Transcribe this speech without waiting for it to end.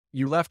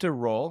You left a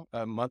role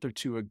a month or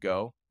 2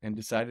 ago and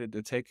decided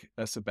to take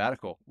a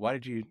sabbatical. Why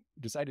did you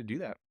decide to do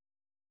that?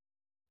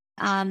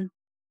 Um,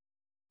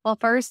 well,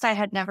 first, I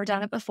had never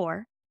done it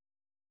before.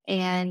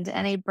 And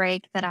any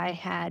break that I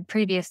had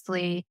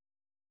previously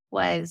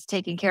was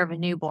taking care of a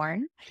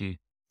newborn. Hmm.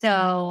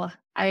 So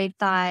I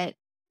thought,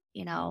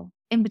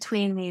 in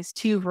between these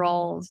two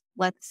roles,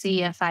 let's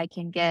see if I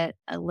can get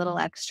a little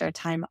extra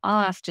time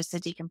off just to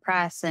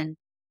decompress and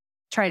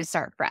try to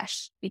start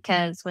fresh.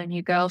 Because when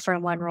you go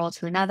from one role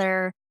to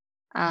another,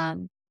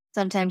 um,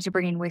 sometimes you're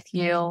bringing with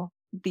you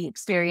the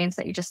experience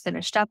that you just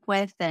finished up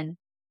with. And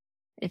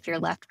if you're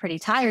left pretty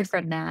tired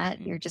from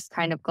that, you're just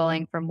kind of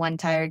going from one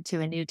tired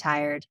to a new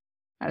tired.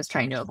 I was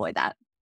trying to avoid that.